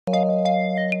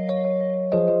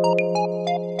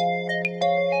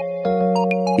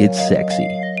It's sexy,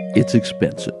 it's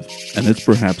expensive, and it's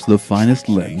perhaps the finest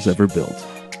lens ever built.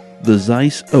 The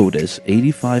Zeiss Otus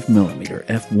 85mm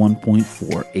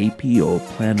f1.4 APO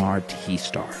planar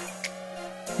T-Star.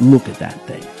 Look at that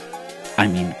thing. I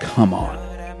mean, come on.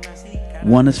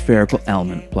 One aspherical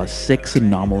element plus 6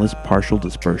 anomalous partial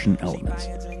dispersion elements,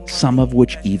 some of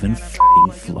which even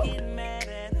f***ing float.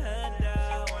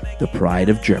 The pride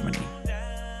of Germany,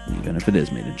 even if it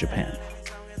is made in Japan.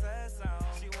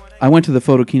 I went to the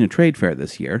Photokina Trade Fair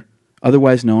this year,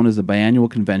 otherwise known as the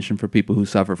biannual convention for people who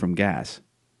suffer from gas.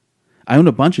 I owned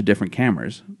a bunch of different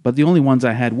cameras, but the only ones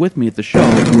I had with me at the show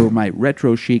were my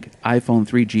retro chic iPhone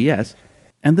 3GS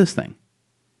and this thing.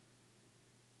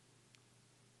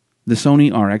 The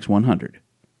Sony RX100.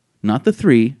 Not the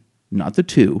 3, not the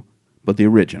 2, but the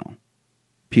original.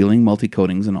 Peeling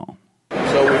multi-coatings and all.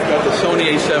 So we've got the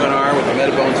Sony A7R with the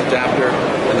Metabones adapter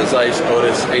and the Zeiss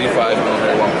Otus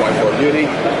 85mm 1.4 Beauty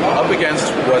up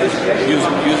against what is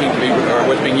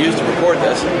what's being used to record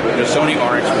this, the Sony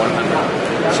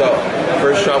RX100. So the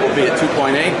first shot will be at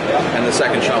 2.8 and the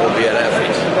second shot will be at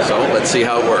f8. So let's see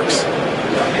how it works.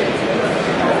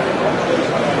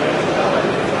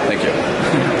 Thank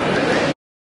you.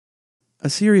 A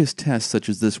serious test such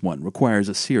as this one requires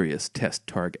a serious test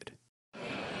target.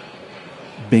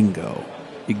 Bingo.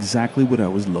 Exactly what I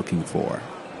was looking for.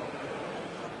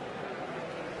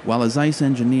 While a Zeiss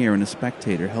engineer and a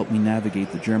spectator helped me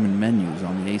navigate the German menus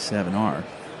on the A7R,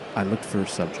 I looked for a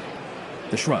subject.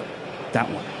 The shrub. That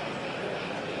one.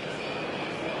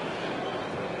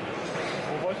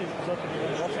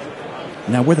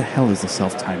 Now where the hell is the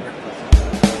self-timer?